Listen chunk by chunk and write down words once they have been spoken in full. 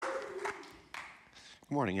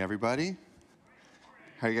Good morning, everybody.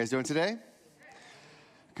 How are you guys doing today?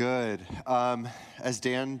 Good. As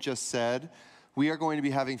Dan just said, we are going to be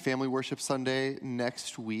having Family Worship Sunday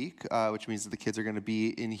next week, which means that the kids are going to be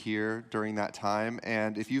in here during that time.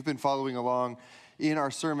 And if you've been following along in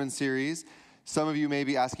our sermon series, some of you may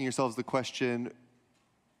be asking yourselves the question,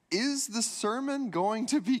 is the sermon going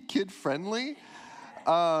to be kid-friendly?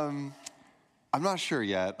 I'm not sure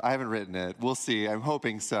yet. I haven't written it. We'll see. I'm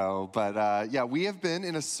hoping so. But we have been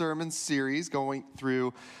in a sermon series going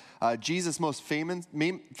through Jesus' most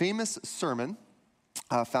famous sermon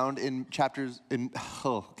found in chapters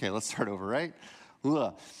let's start over, right?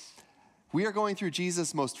 Ugh. We are going through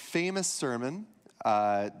Jesus' most famous sermon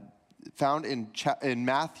found in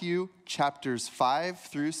Matthew chapters 5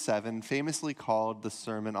 through 7, famously called the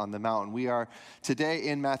Sermon on the Mount. We are today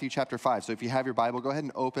in Matthew chapter 5. So if you have your Bible, go ahead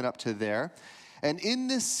and open up to there. And in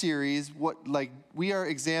this series, we are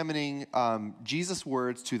examining Jesus'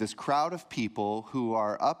 words to this crowd of people who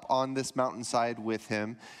are up on this mountainside with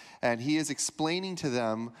him, and he is explaining to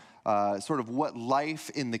them sort of what life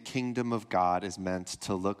in the kingdom of God is meant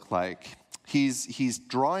to look like. He's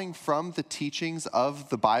drawing from the teachings of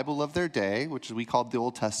the Bible of their day, which we called the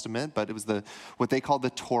Old Testament, but it was what they called the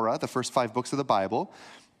Torah, the first 5 books of the Bible.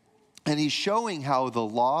 And he's showing how the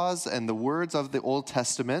laws and the words of the Old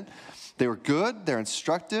Testament, they were good, they're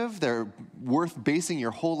instructive, they're worth basing your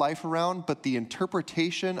whole life around, but the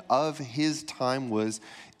interpretation of his time was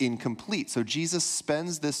incomplete. So Jesus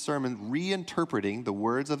spends this sermon reinterpreting the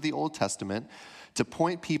words of the Old Testament to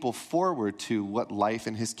point people forward to what life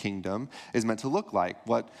in his kingdom is meant to look like,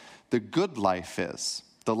 what the good life is,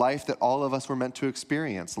 the life that all of us were meant to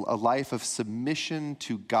experience, a life of submission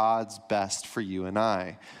to God's best for you and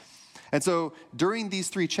I. And so during these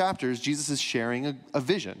 3 chapters, Jesus is sharing a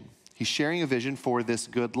vision. He's sharing a vision for this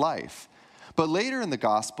good life. But later in the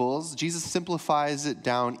Gospels, Jesus simplifies it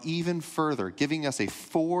down even further, giving us a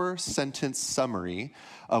 4-sentence summary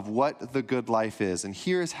of what the good life is. And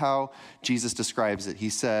here's how Jesus describes it. He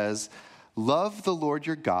says, "Love the Lord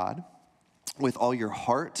your God with all your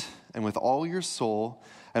heart and with all your soul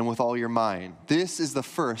and with all your mind. This is the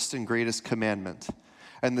first and greatest commandment.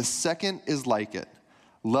 And the second is like it.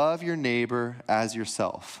 Love your neighbor as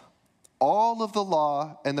yourself. All of the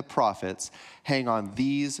law and the prophets hang on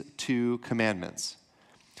these 2 commandments."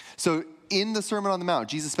 So in the Sermon on the Mount,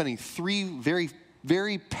 Jesus is spending 3 very,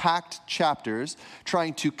 very packed chapters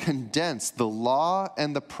trying to condense the law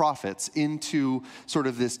and the prophets into sort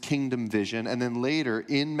of this kingdom vision. And then later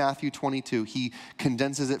in Matthew 22, he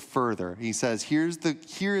condenses it further. He says, here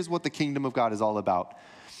is what the kingdom of God is all about.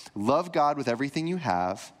 Love God with everything you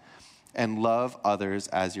have and love others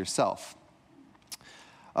as yourself.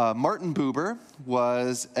 Martin Buber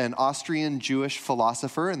was an Austrian Jewish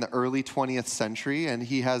philosopher in the early 20th century, and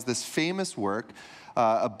he has this famous work,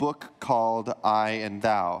 a book called I and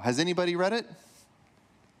Thou. Has anybody read it?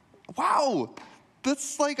 Wow!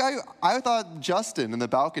 That's like, I thought Justin in the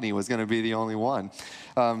balcony was going to be the only one.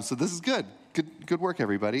 So this is good. Good work,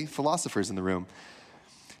 everybody. Philosophers in the room.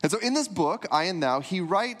 And so in this book, I and Thou, he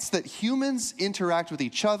writes that humans interact with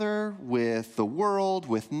each other, with the world,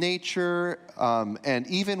 with nature, and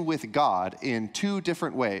even with God in 2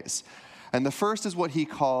 different ways. And the first is what he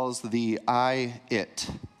calls the I-it.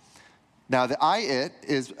 Now, the I-it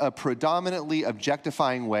is a predominantly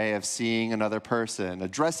objectifying way of seeing another person,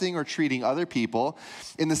 addressing or treating other people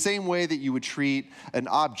in the same way that you would treat an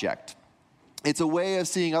object. It's a way of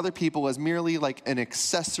seeing other people as merely like an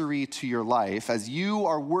accessory to your life, as you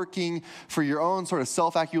are working for your own sort of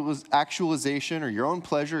self-actualization or your own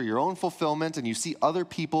pleasure, your own fulfillment, and you see other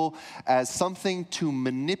people as something to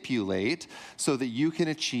manipulate so that you can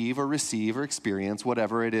achieve or receive or experience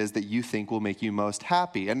whatever it is that you think will make you most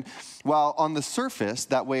happy. And while on the surface,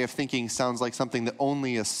 that way of thinking sounds like something that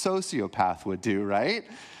only a sociopath would do, right?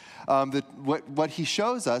 What he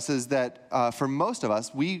shows us is that for most of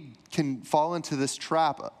us, we can fall into this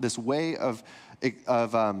trap, this way of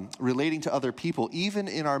relating to other people, even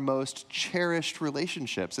in our most cherished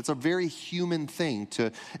relationships. It's a very human thing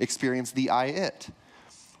to experience the I-it.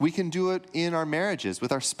 We can do it in our marriages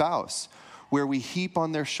with our spouse, where we heap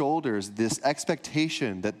on their shoulders this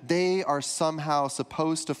expectation that they are somehow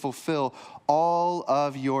supposed to fulfill all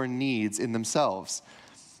of your needs in themselves.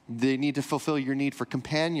 They need to fulfill your need for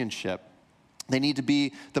companionship, They need to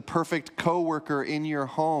be the perfect coworker in your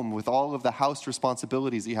home with all of the house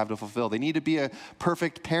responsibilities you have to fulfill. They need to be a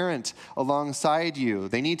perfect parent alongside you.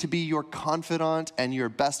 They need to be your confidant and your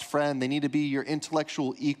best friend. They need to be your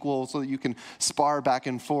intellectual equal so that you can spar back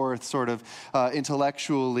and forth sort of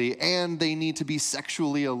intellectually. And they need to be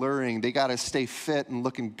sexually alluring. They got to stay fit and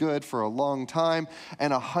looking good for a long time,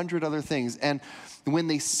 and 100 other things. And when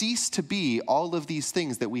they cease to be all of these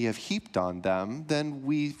things that we have heaped on them, then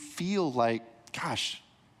we feel like, gosh,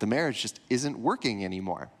 the marriage just isn't working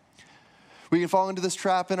anymore. We can fall into this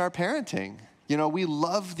trap in our parenting. We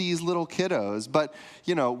love these little kiddos, but,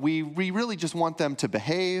 we really just want them to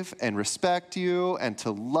behave and respect you and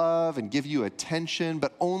to love and give you attention,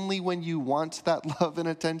 but only when you want that love and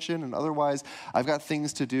attention. And otherwise, I've got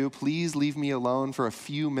things to do. Please leave me alone for a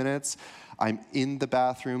few minutes. I'm in the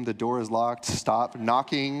bathroom. The door is locked. Stop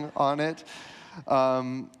knocking on it.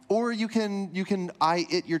 Or you can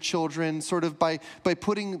I-it your children sort of by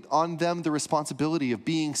putting on them the responsibility of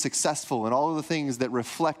being successful in all of the things that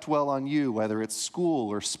reflect well on you, whether it's school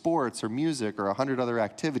or sports or music or 100 other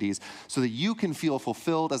activities, so that you can feel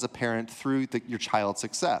fulfilled as a parent through your child's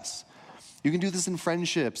success. You can do this in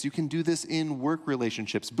friendships. You can do this in work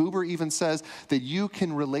relationships. Buber even says that you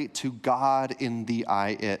can relate to God in the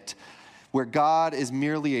I-it, where God is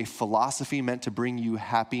merely a philosophy meant to bring you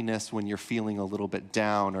happiness when you're feeling a little bit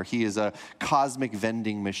down, or he is a cosmic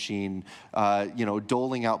vending machine,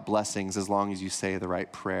 doling out blessings as long as you say the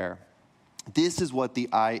right prayer. This is what the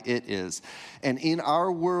I-it is. And in our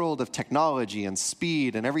world of technology and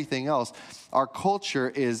speed and everything else, our culture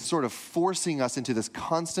is sort of forcing us into this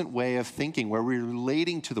constant way of thinking where we're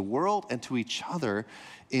relating to the world and to each other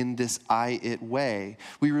in this I-it way.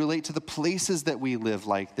 We relate to the places that we live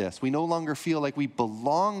like this. We no longer feel like we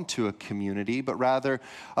belong to a community, but rather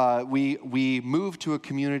we move to a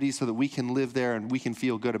community so that we can live there and we can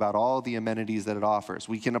feel good about all the amenities that it offers.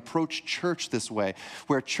 We can approach church this way,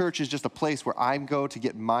 where church is just a place where I go to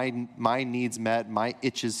get my needs met, my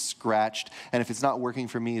itches scratched, and if it's not working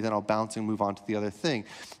for me, then I'll bounce and move on to the other thing.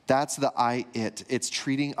 That's the I-it. It's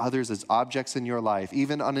treating others as objects in your life,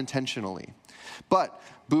 even unintentionally. But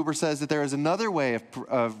Buber says that there is another way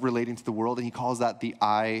of relating to the world, and he calls that the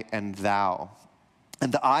I and thou.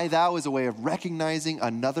 And the I, thou is a way of recognizing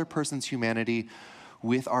another person's humanity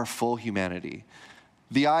with our full humanity.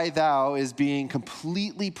 The I, thou is being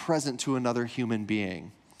completely present to another human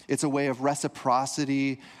being. It's a way of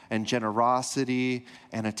reciprocity and generosity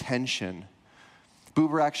and attention.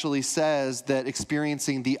 Buber actually says that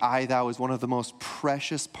experiencing the I, thou is one of the most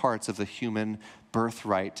precious parts of the human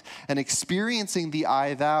birthright. And experiencing the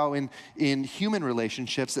I, thou in human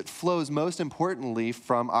relationships, it flows most importantly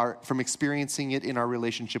from experiencing it in our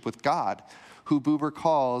relationship with God, who Buber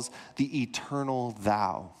calls the eternal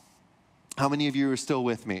thou. How many of you are still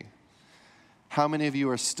with me? How many of you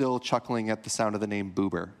are still chuckling at the sound of the name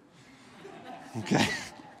Buber? Okay.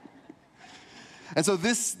 And so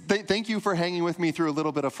thank you for hanging with me through a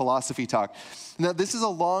little bit of philosophy talk. Now, this is a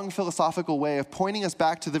long philosophical way of pointing us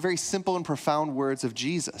back to the very simple and profound words of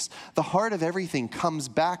Jesus. The heart of everything comes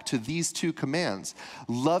back to these two commands: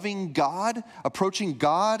 loving God, approaching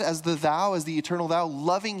God as the thou, as the eternal thou,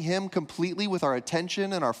 loving him completely with our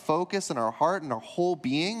attention and our focus and our heart and our whole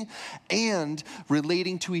being, and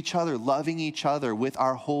relating to each other, loving each other with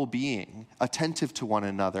our whole being, attentive to one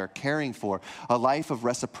another, caring for a life of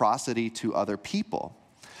reciprocity to other people.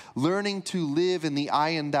 Learning to live in the I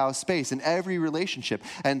and thou space in every relationship.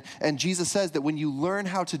 And Jesus says that when you learn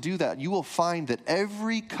how to do that, you will find that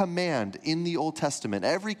every command in the Old Testament,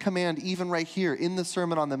 every command even right here in the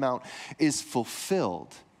Sermon on the Mount, is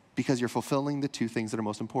fulfilled because you're fulfilling the two things that are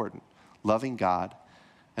most important: loving God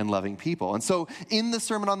and loving people. And so in the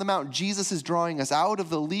Sermon on the Mount, Jesus is drawing us out of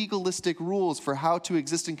the legalistic rules for how to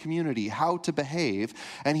exist in community, how to behave,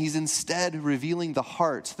 and he's instead revealing the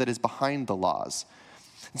heart that is behind the laws.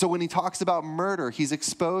 And so when he talks about murder, he's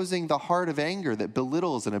exposing the heart of anger that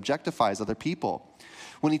belittles and objectifies other people.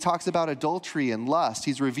 When he talks about adultery and lust,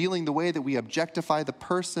 he's revealing the way that we objectify the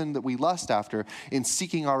person that we lust after in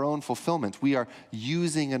seeking our own fulfillment. We are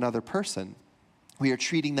using another person. We are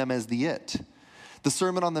treating them as the it. The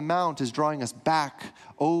Sermon on the Mount is drawing us back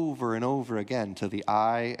over and over again to the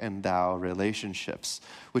I and thou relationships,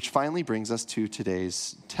 which finally brings us to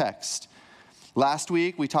today's text. Last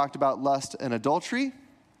week, we talked about lust and adultery.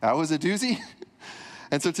 That was a doozy.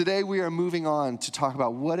 And so today we are moving on to talk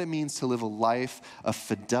about what it means to live a life of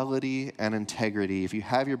fidelity and integrity. If you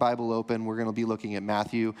have your Bible open, we're going to be looking at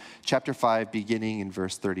Matthew chapter 5, beginning in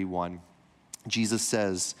verse 31. Jesus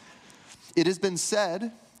says, "It has been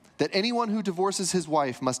said that anyone who divorces his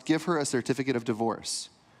wife must give her a certificate of divorce.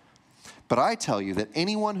 But I tell you that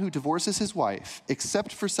anyone who divorces his wife,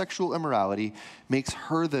 except for sexual immorality, makes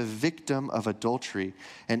her the victim of adultery,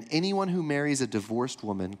 and anyone who marries a divorced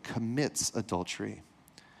woman commits adultery.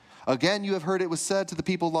 Again, you have heard it was said to the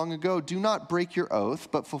people long ago, do not break your oath,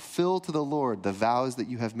 but fulfill to the Lord the vows that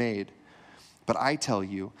you have made. But I tell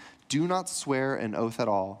you, do not swear an oath at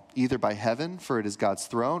all, either by heaven, for it is God's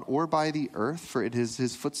throne, or by the earth, for it is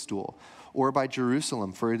his footstool, or by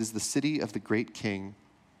Jerusalem, for it is the city of the great king.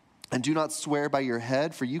 And do not swear by your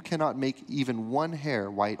head, for you cannot make even one hair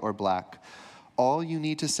white or black. All you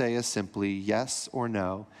need to say is simply yes or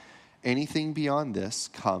no. Anything beyond this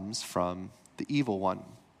comes from the evil one.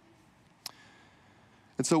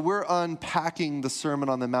 And so we're unpacking the Sermon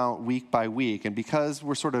on the Mount week by week. And because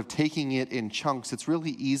we're sort of taking it in chunks, it's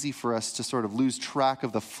really easy for us to sort of lose track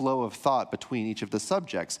of the flow of thought between each of the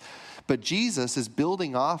subjects. But Jesus is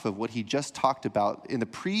building off of what he just talked about in the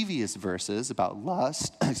previous verses about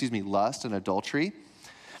lust and adultery.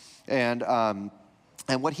 And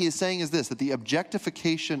what he is saying is this, that the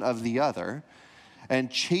objectification of the other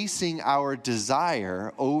and chasing our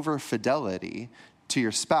desire over fidelity to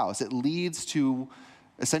your spouse, it leads to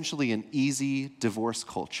essentially an easy divorce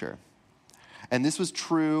culture. And this was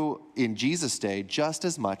true in Jesus' day just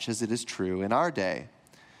as much as it is true in our day.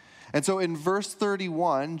 And so in verse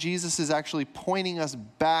 31, Jesus is actually pointing us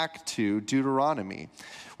back to Deuteronomy,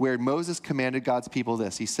 where Moses commanded God's people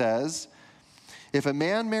this. He says, if a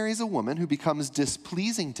man marries a woman who becomes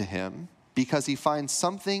displeasing to him because he finds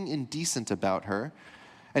something indecent about her,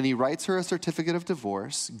 and he writes her a certificate of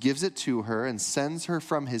divorce, gives it to her, and sends her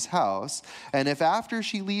from his house. And if after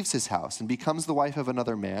she leaves his house and becomes the wife of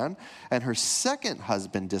another man, and her second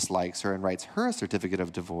husband dislikes her and writes her a certificate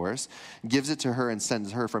of divorce, gives it to her and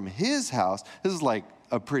sends her from his house, this is like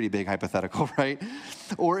a pretty big hypothetical, right?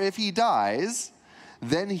 Or if he dies,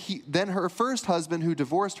 then her first husband who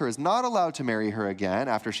divorced her is not allowed to marry her again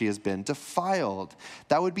after she has been defiled.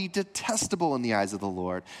 That would be detestable in the eyes of the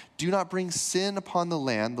Lord. Do not bring sin upon the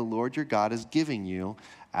land the Lord your God is giving you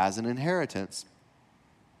as an inheritance.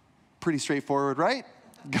 Pretty straightforward, right?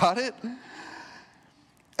 Got it?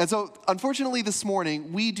 And so, unfortunately, this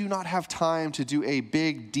morning, we do not have time to do a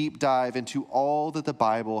big, deep dive into all that the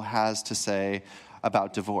Bible has to say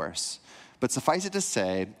about divorce. But suffice it to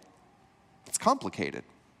say, it's complicated.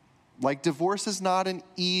 Like, divorce is not an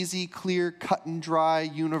easy, clear, cut and dry,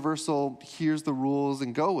 universal, here's the rules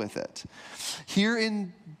and go with it. Here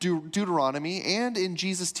in Deuteronomy and in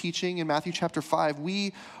Jesus' teaching in Matthew chapter 5,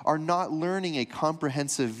 we are not learning a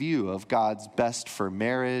comprehensive view of God's best for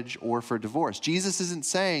marriage or for divorce. Jesus isn't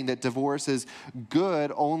saying that divorce is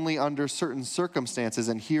good only under certain circumstances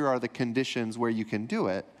and here are the conditions where you can do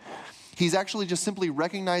it. He's actually just simply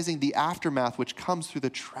recognizing the aftermath which comes through the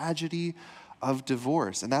tragedy of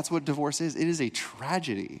divorce. And that's what divorce is. It is a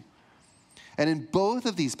tragedy. And in both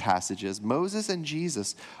of these passages, Moses and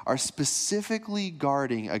Jesus are specifically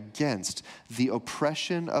guarding against the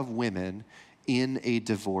oppression of women in a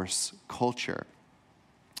divorce culture.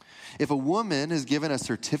 If a woman is given a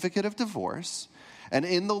certificate of divorce, and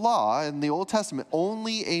in the law, in the Old Testament,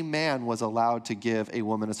 only a man was allowed to give a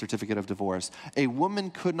woman a certificate of divorce. A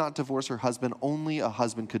woman could not divorce her husband, only a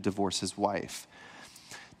husband could divorce his wife.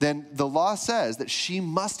 Then the law says that she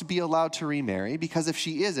must be allowed to remarry, because if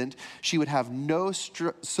she isn't, she would have no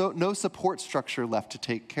support structure left to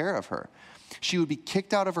take care of her. She would be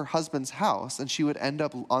kicked out of her husband's house, and she would end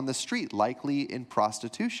up on the street, likely in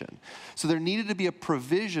prostitution. So there needed to be a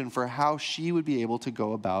provision for how she would be able to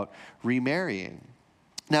go about remarrying.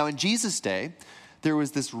 Now, in Jesus' day, there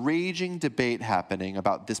was this raging debate happening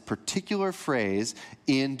about this particular phrase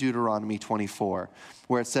in Deuteronomy 24,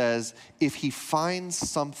 where it says, if he finds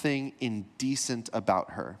something indecent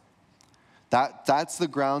about her. That's the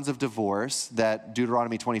grounds of divorce that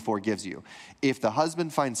Deuteronomy 24 gives you. If the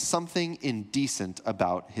husband finds something indecent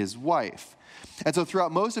about his wife. And so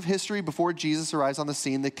throughout most of history before Jesus arrives on the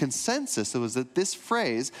scene, the consensus was that this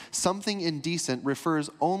phrase, something indecent, refers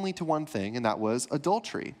only to one thing, and that was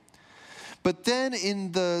adultery. But then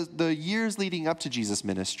in the years leading up to Jesus'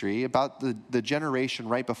 ministry, about the generation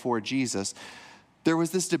right before Jesus, there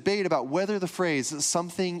was this debate about whether the phrase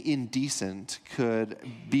something indecent could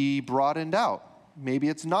be broadened out. Maybe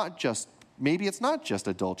it's not just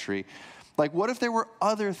adultery. Like, what if there were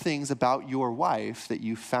other things about your wife that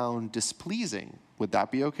you found displeasing? Would that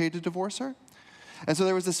be okay to divorce her? And so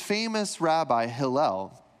there was this famous rabbi,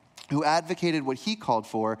 Hillel, who advocated what he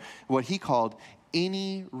called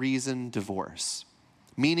any reason divorce,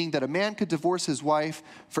 meaning that a man could divorce his wife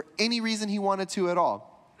for any reason he wanted to at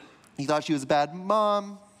all. He thought she was a bad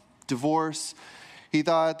mom, divorce. He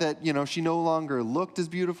thought that, she no longer looked as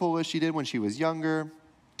beautiful as she did when she was younger,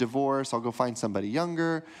 divorce, I'll go find somebody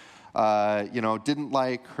younger. Didn't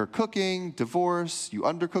like her cooking, divorce. You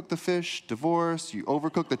undercook the fish, divorce. You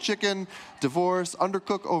overcook the chicken, divorce.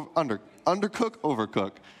 Undercook,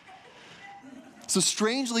 overcook. So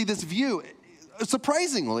strangely, this view,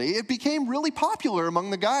 surprisingly, it became really popular among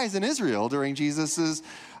the guys in Israel during Jesus's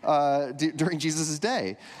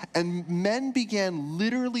day. And men began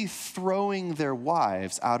literally throwing their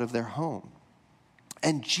wives out of their home.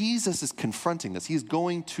 And Jesus is confronting this. He's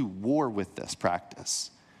going to war with this practice.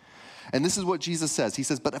 And this is what Jesus says. He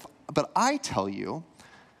says, but I tell you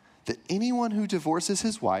that anyone who divorces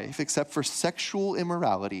his wife, except for sexual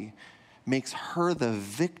immorality, makes her the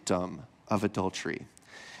victim of adultery.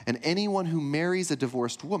 And anyone who marries a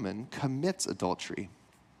divorced woman commits adultery.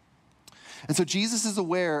 And so Jesus is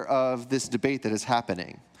aware of this debate that is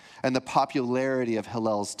happening and the popularity of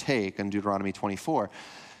Hillel's take on Deuteronomy 24.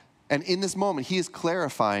 And in this moment, he is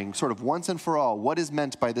clarifying sort of once and for all what is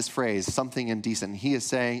meant by this phrase, something indecent. He is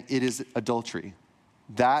saying it is adultery.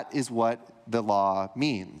 That is what the law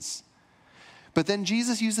means. But then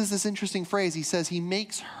Jesus uses this interesting phrase. He says he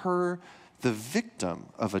makes her the victim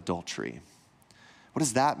of adultery. What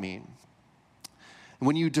does that mean?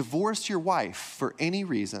 When you divorce your wife for any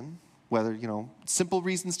reason, whether, simple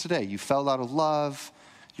reasons today, you fell out of love,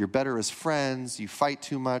 you're better as friends, you fight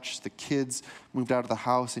too much, the kids moved out of the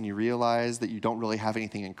house and you realize that you don't really have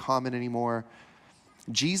anything in common anymore.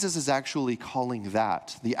 Jesus is actually calling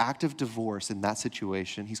that, the act of divorce in that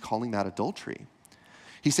situation, he's calling that adultery.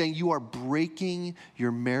 He's saying you are breaking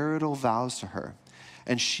your marital vows to her,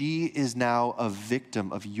 and she is now a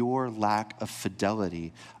victim of your lack of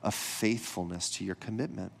fidelity, of faithfulness to your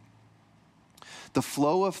commitment. The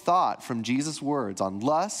flow of thought from Jesus' words on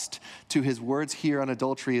lust to his words here on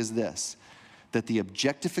adultery is this, that the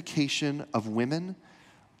objectification of women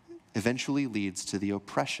eventually leads to the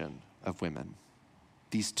oppression of women.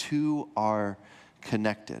 These two are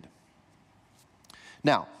connected.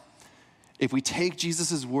 Now, if we take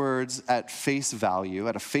Jesus' words at face value,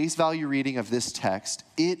 at a face value reading of this text,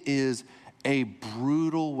 it is a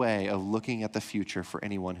brutal way of looking at the future for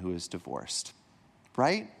anyone who is divorced,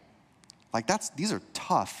 right? These are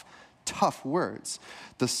tough words.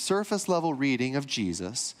 The surface level reading of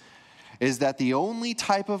Jesus is that the only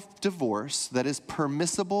type of divorce that is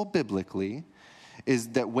permissible biblically is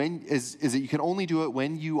that you can only do it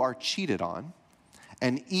when you are cheated on.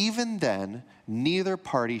 And even then, neither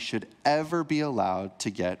party should ever be allowed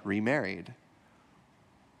to get remarried.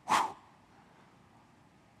 Whew.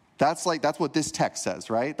 That's what this text says,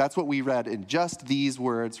 right? That's what we read in just these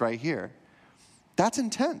words right here. That's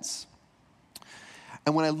intense.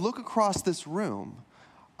 And when I look across this room,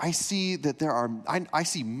 I see that I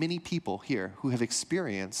see many people here who have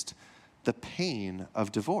experienced the pain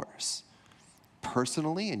of divorce.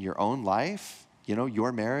 Personally, in your own life,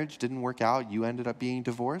 your marriage didn't work out, you ended up being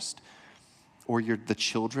divorced. Or you're the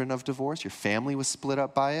children of divorce, your family was split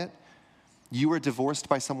up by it. You were divorced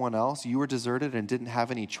by someone else, you were deserted and didn't have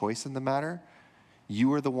any choice in the matter. You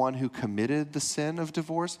were the one who committed the sin of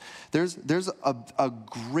divorce. There's a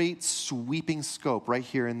great sweeping scope right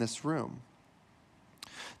here in this room.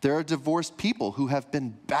 There are divorced people who have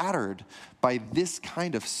been battered by this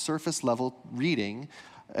kind of surface level reading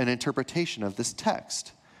and interpretation of this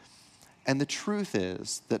text. And the truth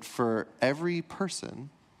is that for every person,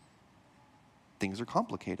 things are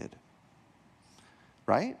complicated,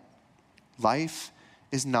 right? Life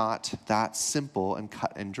is not that simple and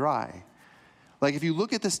cut and dry. If you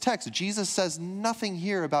look at this text, Jesus says nothing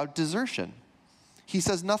here about desertion. He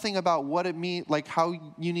says nothing about what it means,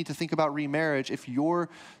 how you need to think about remarriage if your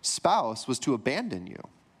spouse was to abandon you.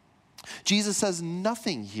 Jesus says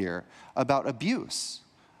nothing here about abuse.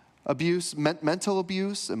 Abuse, mental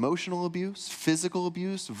abuse, emotional abuse, physical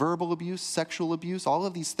abuse, verbal abuse, sexual abuse, all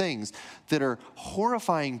of these things that are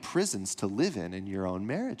horrifying prisons to live in your own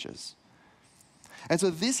marriages. And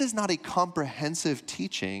so this is not a comprehensive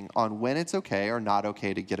teaching on when it's okay or not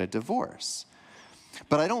okay to get a divorce.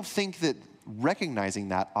 But I don't think that recognizing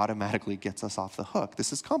that automatically gets us off the hook.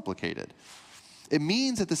 This is complicated. It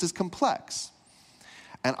means that this is complex.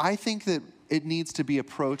 And I think that it needs to be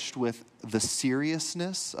approached with the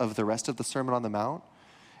seriousness of the rest of the Sermon on the Mount.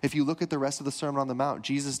 If you look at the rest of the Sermon on the Mount,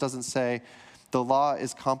 Jesus doesn't say, the law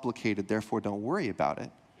is complicated, therefore don't worry about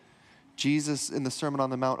it. Jesus in the Sermon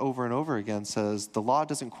on the Mount over and over again says, the law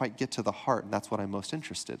doesn't quite get to the heart, and that's what I'm most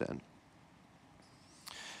interested in.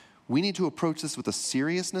 We need to approach this with the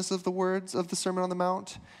seriousness of the words of the Sermon on the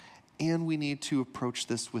Mount, and we need to approach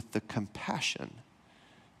this with the compassion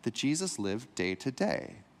that Jesus lived day to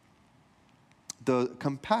day. The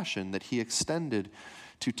compassion that he extended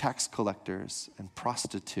to tax collectors and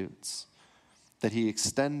prostitutes, that he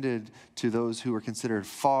extended to those who were considered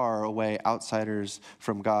far away outsiders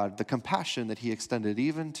from God, the compassion that he extended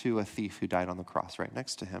even to a thief who died on the cross right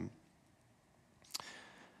next to him.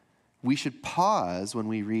 We should pause when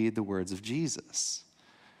we read the words of Jesus.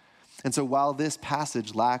 And so while this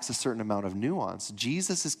passage lacks a certain amount of nuance,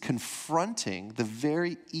 Jesus is confronting the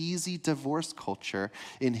very easy divorce culture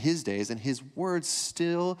in his days, and his words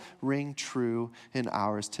still ring true in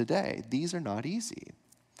ours today. These are not easy.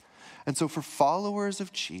 And so for followers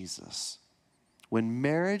of Jesus, when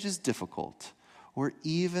marriage is difficult or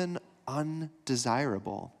even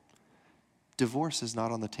undesirable, divorce is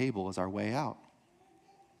not on the table as our way out.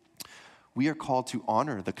 We are called to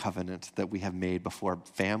honor the covenant that we have made before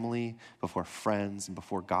family, before friends, and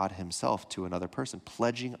before God himself to another person,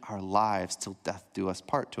 pledging our lives till death do us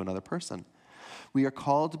part to another person. We are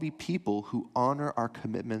called to be people who honor our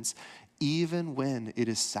commitments even when it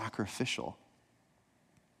is sacrificial.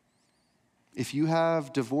 If you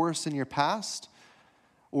have divorce in your past,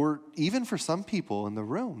 or even for some people in the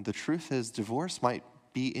room, the truth is divorce might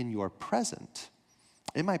be in your present.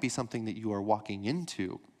 It might be something that you are walking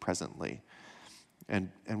into presently. And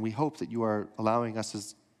we hope that you are allowing us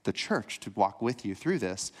as the church to walk with you through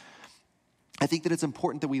this. I think that it's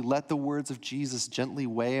important that we let the words of Jesus gently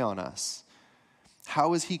weigh on us.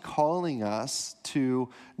 How is he calling us to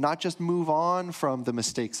not just move on from the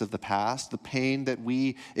mistakes of the past, the pain that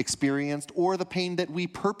we experienced, or the pain that we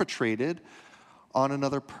perpetrated on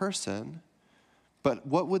another person, but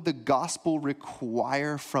what would the gospel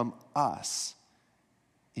require from us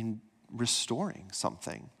in restoring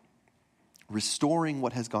something, restoring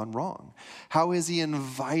what has gone wrong? How is he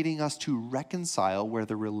inviting us to reconcile where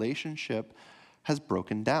the relationship has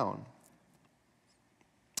broken down?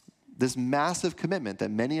 This massive commitment that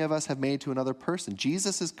many of us have made to another person,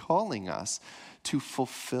 Jesus is calling us to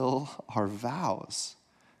fulfill our vows,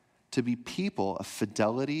 to be people of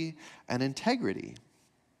fidelity and integrity.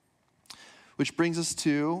 Which brings us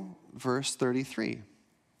to verse 33.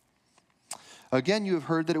 Again, you have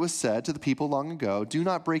heard that it was said to the people long ago, do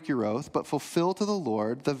not break your oath, but fulfill to the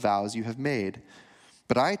Lord the vows you have made.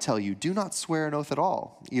 But I tell you, do not swear an oath at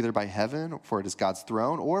all, either by heaven, for it is God's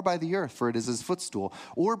throne, or by the earth, for it is his footstool,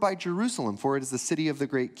 or by Jerusalem, for it is the city of the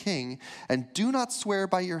great king. And do not swear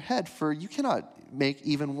by your head, for you cannot make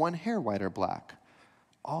even one hair white or black.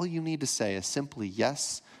 All you need to say is simply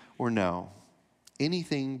yes or no.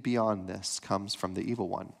 Anything beyond this comes from the evil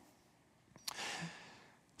one.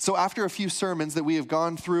 So after a few sermons that we have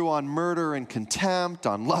gone through on murder and contempt,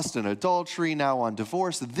 on lust and adultery, now on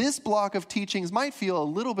divorce, this block of teachings might feel a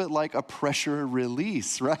little bit like a pressure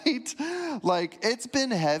release, right? Like, it's been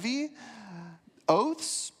heavy.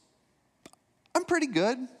 Oaths, I'm pretty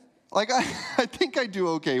good. Like, I think I do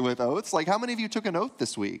okay with oaths. Like, how many of you took an oath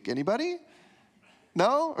this week? Anybody?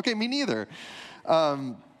 No? Okay, me neither.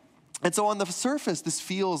 And so on the surface, this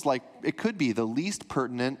feels like it could be the least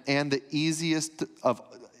pertinent and the easiest of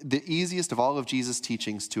all of Jesus'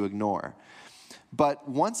 teachings to ignore. But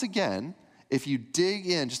once again, if you dig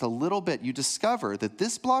in just a little bit, you discover that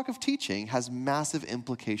this block of teaching has massive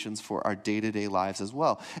implications for our day-to-day lives as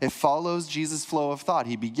well. It follows Jesus' flow of thought.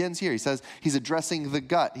 He begins here. He says he's addressing the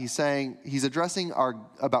gut. He's saying he's addressing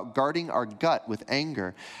about guarding our gut with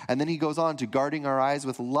anger. And then he goes on to guarding our eyes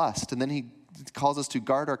with lust. And then he calls us to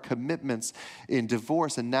guard our commitments in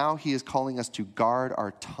divorce, and now he is calling us to guard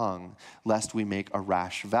our tongue, lest we make a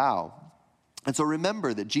rash vow. And so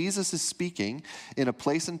remember that Jesus is speaking in a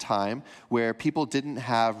place and time where people didn't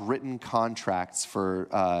have written contracts for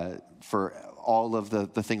all of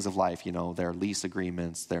the things of life, you know, their lease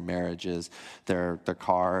agreements, their marriages, their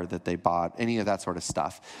car that they bought, any of that sort of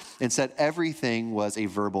stuff. Instead, everything was a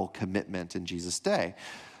verbal commitment in Jesus' day.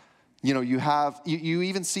 You know, you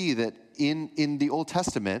even see that in the Old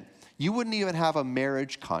Testament, you wouldn't even have a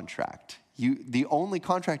marriage contract. The only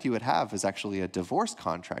contract you would have is actually a divorce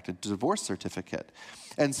contract, a divorce certificate.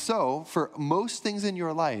 And so, for most things in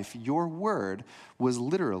your life, your word was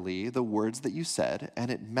literally the words that you said, and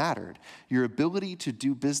it mattered. Your ability to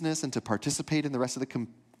do business and to participate in the rest of the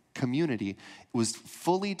community was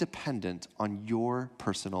fully dependent on your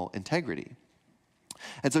personal integrity.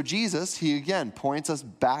 And so Jesus, he again points us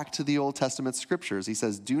back to the Old Testament scriptures. He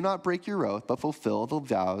says, do not break your oath, but fulfill to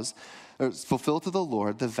the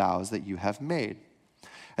Lord the vows that you have made.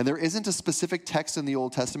 And there isn't a specific text in the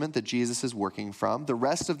Old Testament that Jesus is working from. The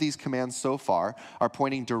rest of these commands so far are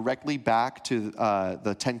pointing directly back to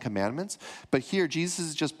the Ten Commandments. But here,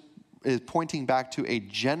 Jesus is pointing back to a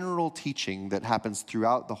general teaching that happens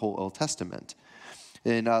throughout the whole Old Testament.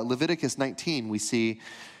 In Leviticus 19, we see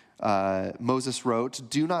Moses wrote,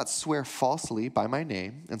 do not swear falsely by my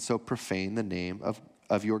name and so profane the name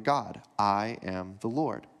of your God. I am the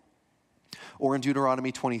Lord. Or in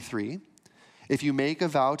Deuteronomy 23, if you make a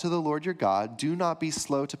vow to the Lord your God, do not be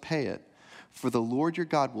slow to pay it, for the Lord your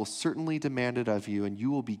God will certainly demand it of you, and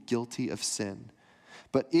you will be guilty of sin.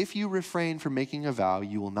 But if you refrain from making a vow,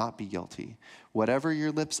 you will not be guilty. Whatever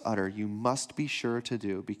your lips utter, you must be sure to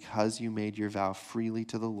do, because you made your vow freely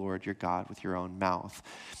to the Lord your God with your own mouth.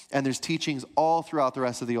 And there's teachings all throughout the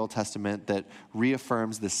rest of the Old Testament that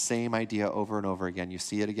reaffirms the same idea over and over again. You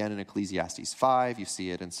see it again in Ecclesiastes 5, you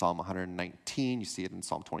see it in Psalm 119, you see it in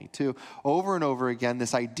Psalm 22. Over and over again,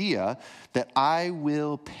 this idea that I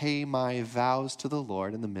will pay my vows to the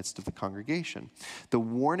Lord in the midst of the congregation. The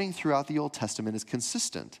warning throughout the Old Testament is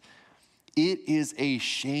consistent. It is a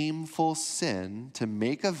shameful sin to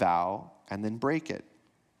make a vow and then break it.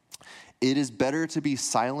 It is better to be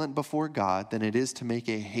silent before God than it is to make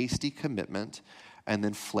a hasty commitment and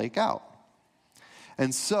then flake out.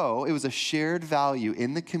 And so it was a shared value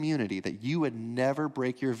in the community that you would never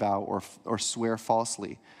break your vow or swear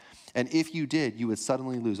falsely. And if you did, you would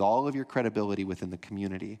suddenly lose all of your credibility within the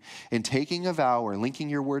community. In taking a vow or linking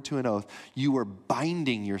your word to an oath, you were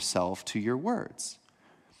binding yourself to your words.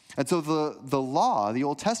 And so the law, the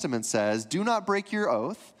Old Testament says, do not break your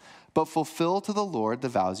oath, but fulfill to the Lord the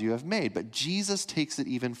vows you have made. But Jesus takes it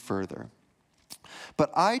even further.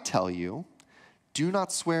 But I tell you, do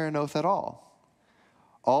not swear an oath at all.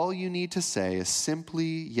 All you need to say is simply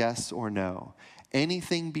yes or no.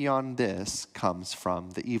 Anything beyond this comes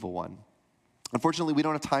from the evil one. Unfortunately, we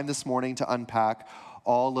don't have time this morning to unpack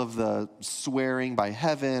all of the swearing by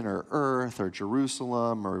heaven or earth or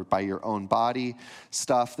Jerusalem or by your own body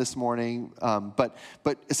stuff this morning. But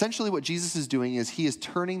essentially what Jesus is doing is he is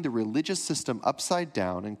turning the religious system upside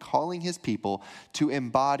down and calling his people to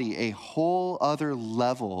embody a whole other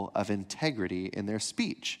level of integrity in their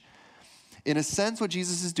speech. In a sense, what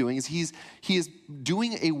Jesus is doing is he is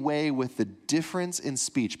doing away with the difference in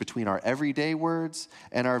speech between our everyday words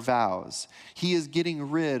and our vows. He is getting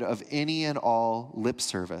rid of any and all lip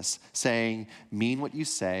service, saying, mean what you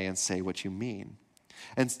say and say what you mean.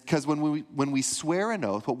 And because when we swear an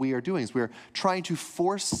oath, what we are doing is we're trying to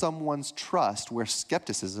force someone's trust where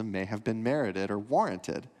skepticism may have been merited or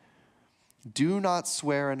warranted. Do not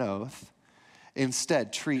swear an oath.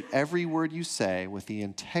 Instead, treat every word you say with the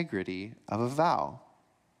integrity of a vow.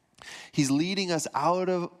 He's leading us out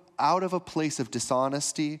of a place of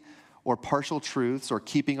dishonesty or partial truths or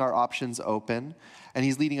keeping our options open, and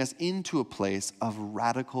he's leading us into a place of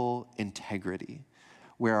radical integrity,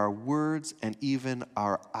 where our words and even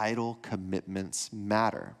our idle commitments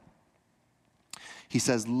matter. He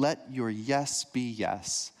says, let your yes be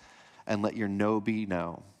yes, and let your no be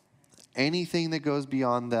no. Anything that goes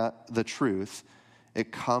beyond the truth,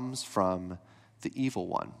 it comes from the evil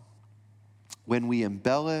one. When we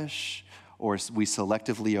embellish or we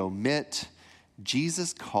selectively omit,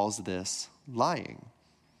 Jesus calls this lying.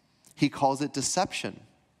 He calls it deception.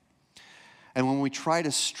 And when we try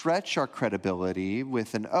to stretch our credibility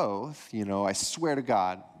with an oath, I swear to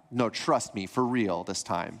God, no, trust me, for real this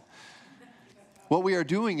time. What we are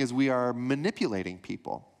doing is we are manipulating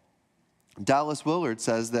people. Dallas Willard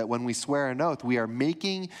says that when we swear an oath, we are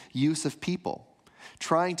making use of people,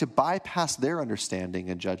 trying to bypass their understanding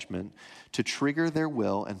and judgment to trigger their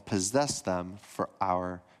will and possess them for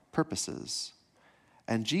our purposes.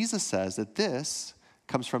 And Jesus says that this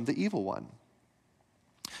comes from the evil one.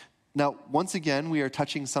 Now, once again, we are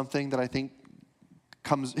touching something that I think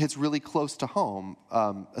hits really close to home,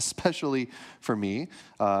 especially for me.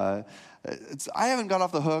 I haven't got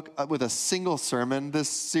off the hook with a single sermon this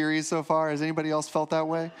series so far. Has anybody else felt that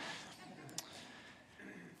way?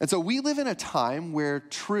 And so we live in a time where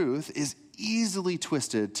truth is easily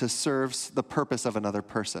twisted to serve the purpose of another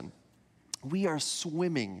person. We are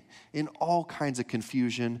swimming in all kinds of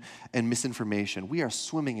confusion and misinformation. We are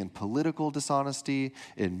swimming in political dishonesty,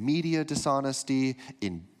 in media dishonesty,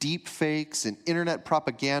 in deep fakes, in internet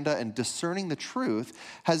propaganda, and discerning the truth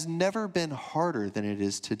has never been harder than it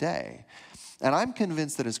is today. And I'm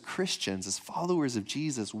convinced that as Christians, as followers of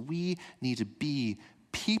Jesus, we need to be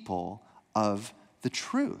people of the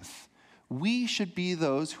truth. We should be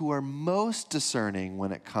those who are most discerning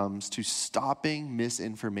when it comes to stopping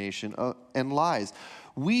misinformation and lies.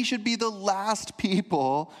 We should be the last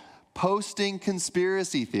people posting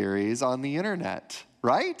conspiracy theories on the internet,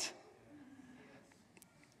 right?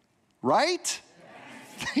 Right?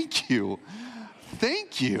 Yes. Thank you.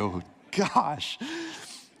 Thank you. Gosh.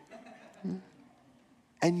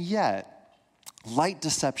 And yet, light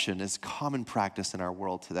deception is common practice in our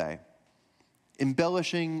world today.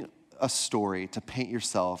 Embellishing a story to paint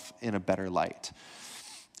yourself in a better light.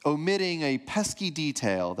 omitting a pesky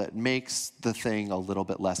detail that makes the thing a little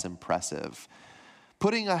bit less impressive,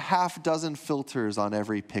 putting a half dozen filters on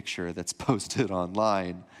every picture that's posted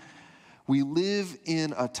online. We live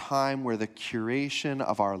in a time where the curation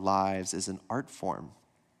of our lives is an art form.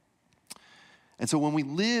 And so when we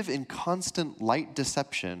live in constant light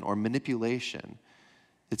deception or manipulation,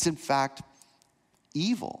 it's in fact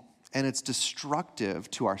evil, and it's destructive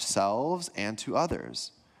to ourselves and to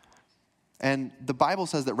others. And the Bible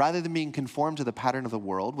says that rather than being conformed to the pattern of the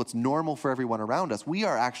world, what's normal for everyone around us, we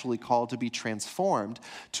are actually called to be transformed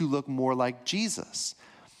to look more like Jesus.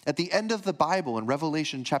 At the end of the Bible, in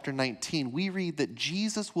Revelation chapter 19, we read that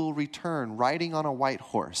Jesus will return riding on a white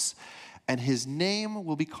horse, and his name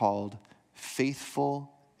will be called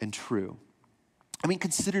Faithful and True. I mean,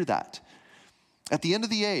 consider that. At the end of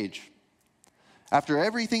the age, after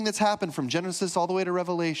everything that's happened from Genesis all the way to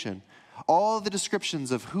Revelation, all the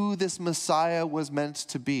descriptions of who this Messiah was meant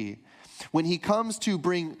to be, when he comes to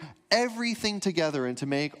bring everything together and to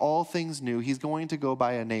make all things new, he's going to go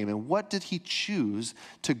by a name. And what did he choose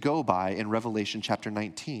to go by in Revelation chapter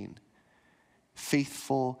 19?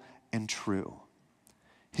 Faithful and True.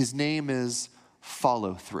 His name is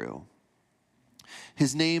Follow Through.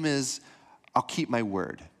 His name is I'll keep my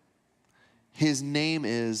word. His name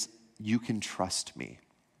is You Can Trust Me.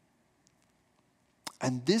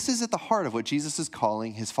 And this is at the heart of what Jesus is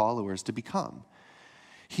calling his followers to become.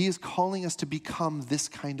 He is calling us to become this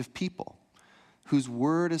kind of people whose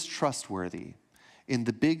word is trustworthy in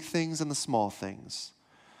the big things and the small things.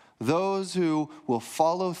 Those who will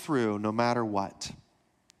follow through no matter what.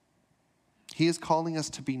 He is calling us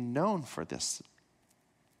to be known for this.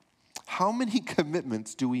 How many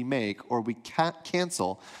commitments do we make or we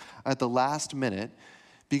cancel at the last minute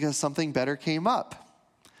because something better came up?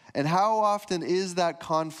 And how often is that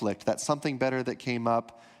conflict, that something better that came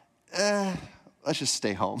up, let's just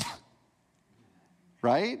stay home,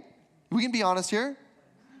 right? We can be honest here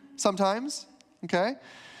sometimes, okay?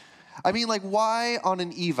 I mean, like, why on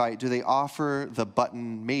an Evite do they offer the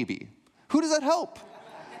button maybe? Who does that help?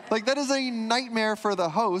 Like, that is a nightmare for the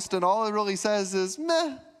host, and all it really says is,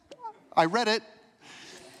 meh, I read it.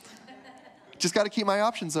 Just got to keep my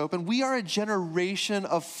options open. We are a generation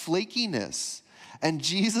of flakiness. And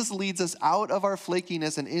Jesus leads us out of our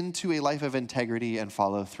flakiness and into a life of integrity and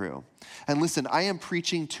follow through. And listen, I am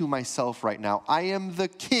preaching to myself right now. I am the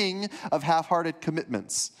king of half-hearted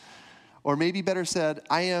commitments. Or maybe better said,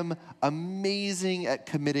 I am amazing at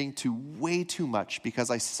committing to way too much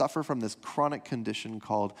because I suffer from this chronic condition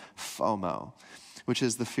called FOMO, which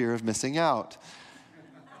is the fear of missing out.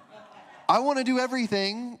 I want to do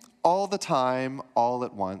everything all the time, all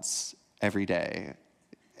at once, every day.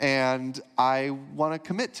 And I want to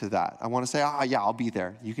commit to that. I want to say, yeah, I'll be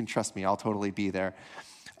there. You can trust me. I'll totally be there.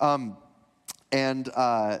 The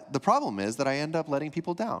problem is that I end up letting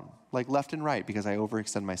people down, like left and right, because I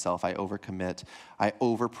overextend myself, I overcommit, I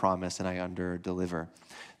overpromise, and I underdeliver.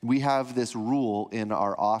 We have this rule in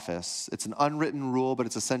our office. It's an unwritten rule, but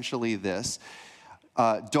it's essentially this.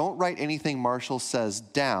 Don't write anything Marshall says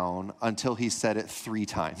down until he said it 3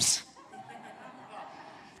 times.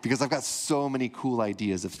 Because I've got so many cool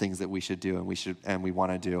ideas of things that we should do and we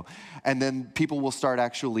want to do. And then people will start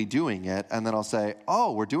actually doing it, and then I'll say,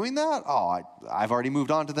 oh, we're doing that? Oh, I've already moved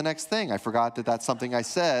on to the next thing. I forgot that that's something I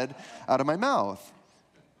said out of my mouth.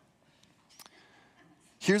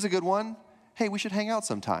 Here's a good one. Hey, we should hang out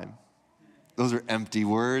sometime. Those are empty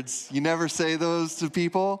words. You never say those to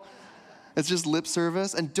people. It's just lip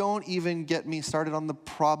service. And don't even get me started on the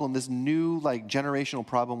problem, this new generational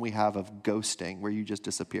problem we have of ghosting, where you just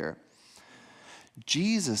disappear.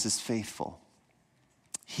 Jesus is faithful.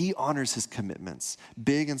 He honors his commitments,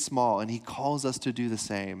 big and small, and he calls us to do the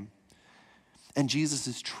same. And Jesus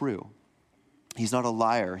is true. He's not a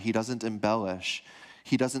liar. He doesn't embellish.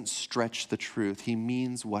 He doesn't stretch the truth. He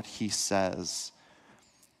means what he says.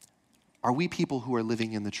 Are we people who are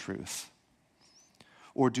living in the truth?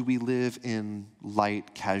 Or do we live in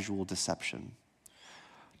light, casual deception?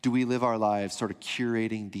 Do we live our lives sort of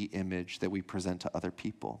curating the image that we present to other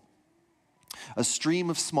people? A stream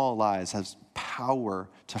of small lies has power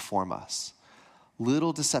to form us.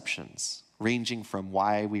 Little deceptions, ranging from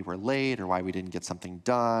why we were late or why we didn't get something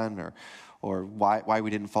done or why we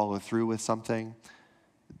didn't follow through with something.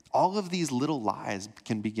 All of these little lies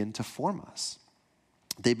can begin to form us.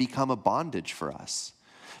 They become a bondage for us.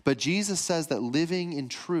 But Jesus says that living in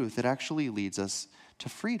truth, it actually leads us to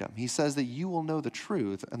freedom. He says that you will know the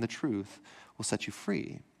truth, and the truth will set you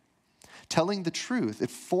free. Telling the truth, it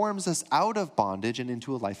forms us out of bondage and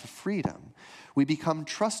into a life of freedom. We become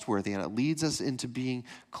trustworthy, and it leads us into being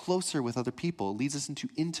closer with other people. It leads us into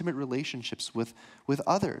intimate relationships with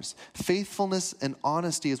others. Faithfulness and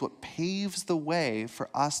honesty is what paves the way for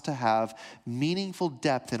us to have meaningful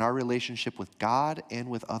depth in our relationship with God and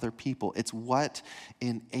with other people. It's what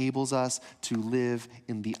enables us to live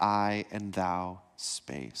in the I and thou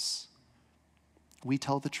space. We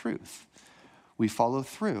tell the truth. We follow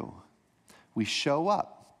through. We show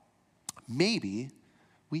up. Maybe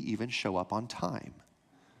we even show up on time.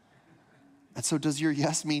 And so does your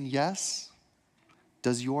yes mean yes?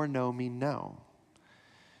 Does your no mean no?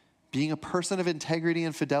 Being a person of integrity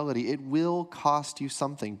and fidelity, it will cost you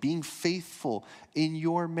something. Being faithful in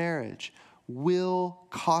your marriage will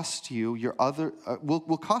cost you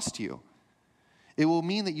will cost you. It will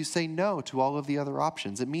mean that you say no to all of the other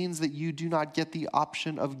options. It means that you do not get the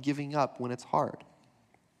option of giving up when it's hard.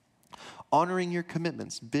 Honoring your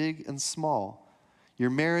commitments, big and small, your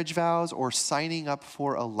marriage vows, or signing up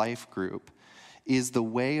for a life group is the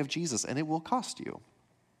way of Jesus, and it will cost you.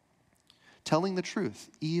 Telling the truth,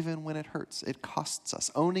 even when it hurts, it costs us.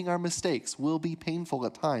 Owning our mistakes will be painful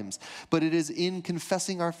at times, but it is in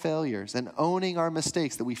confessing our failures and owning our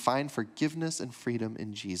mistakes that we find forgiveness and freedom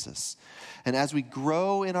in Jesus. And as we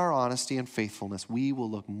grow in our honesty and faithfulness, we will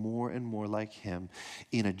look more and more like him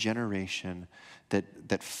in a generation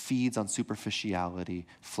that feeds on superficiality,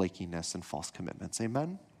 flakiness, and false commitments.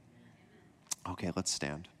 Amen? Okay, let's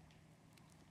stand.